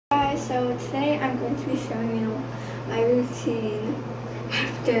So today I'm going to be showing you my routine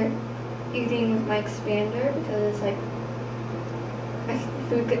after eating with my expander because it's like my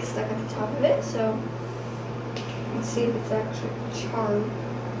food gets stuck at the top of it. So let's see if it's actually charged.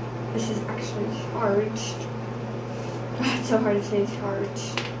 This is actually charged. It's so hard to say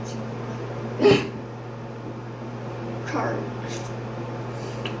charged. Charged.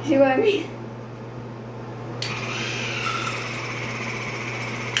 See what I mean?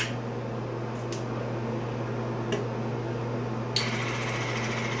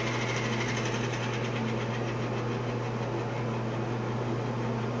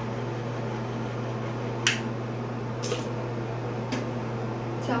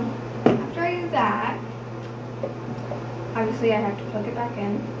 So after I do that, obviously I have to plug it back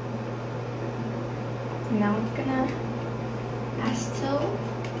in. And now it's gonna last till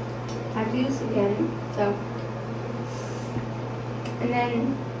I have to use it again. So, and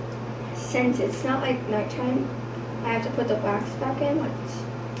then since it's not like nighttime, I have to put the wax back in, which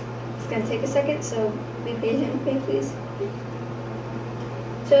it's gonna take a second. So be patient with me, please.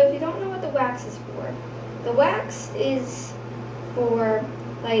 So if you don't know what the wax is for, the wax is for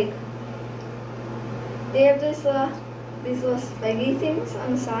like they have these little spaggy things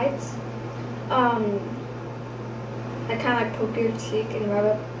on the sides. That kind of like poke your cheek and rub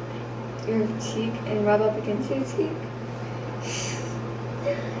up your cheek and rub up against your cheek.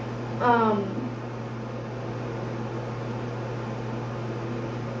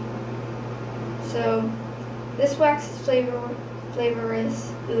 So this wax is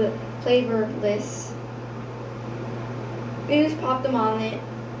flavorless. You just pop them on it.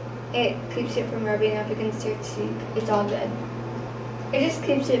 It keeps it from rubbing up against your cheek. It's all good. It just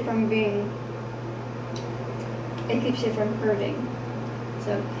keeps it from it keeps it from hurting.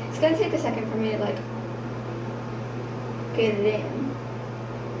 So it's gonna take a second for me to like get it in.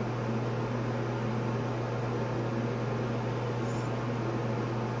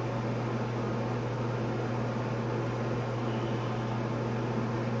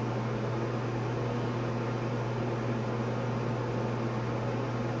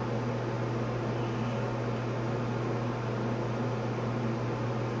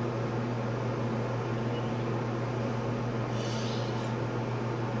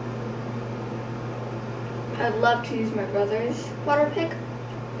 I'd love to use my brother's water pick.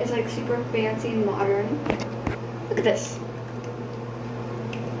 It's like super fancy and modern. Look at this.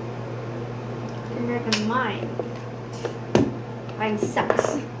 Compared to mine. Mine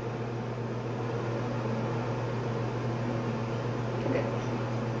sucks. Okay.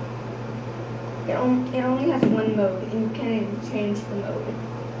 It only has one mode, and you can't even change the mode,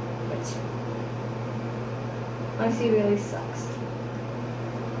 which honestly really sucks.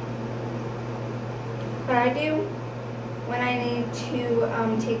 What I do when I need to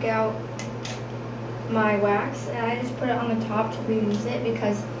take out my wax, and I just put it on the top to reuse it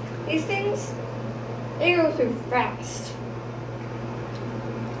because these things, they go through fast.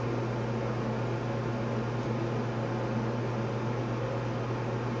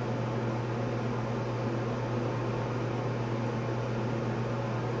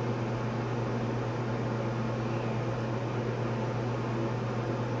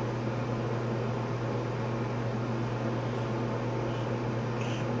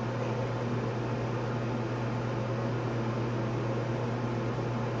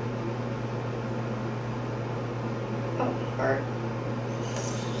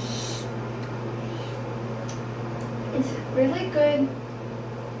 It's really good.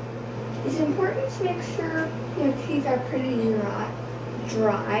 It's important to make sure your teeth are pretty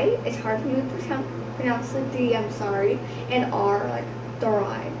dry. It's hard for me to pronounce the D, I'm sorry, and R, like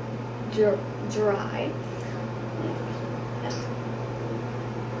dry.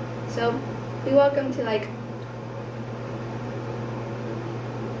 So be welcome to like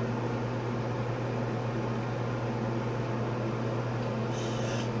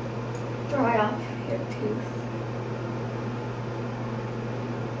dry off your tooth.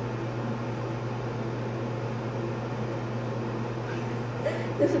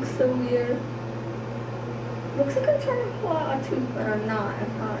 This looks so weird. Looks like I'm trying to pull out a tooth, but I'm not, I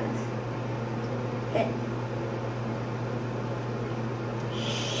promise. Okay.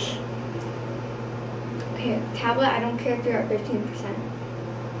 Okay, tablet, I don't care if you're at 15%.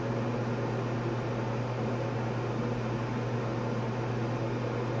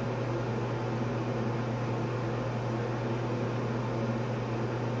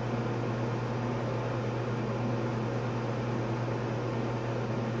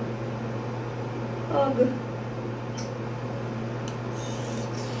 Ugh.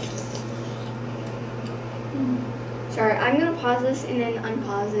 Sorry, I'm gonna pause this and then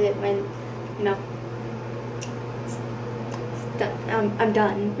unpause it when, you know, it's done. I'm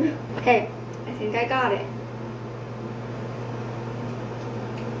done. Okay, I think I got it.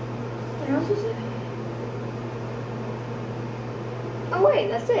 What else is it? Oh wait,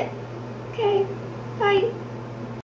 that's it. Okay, bye.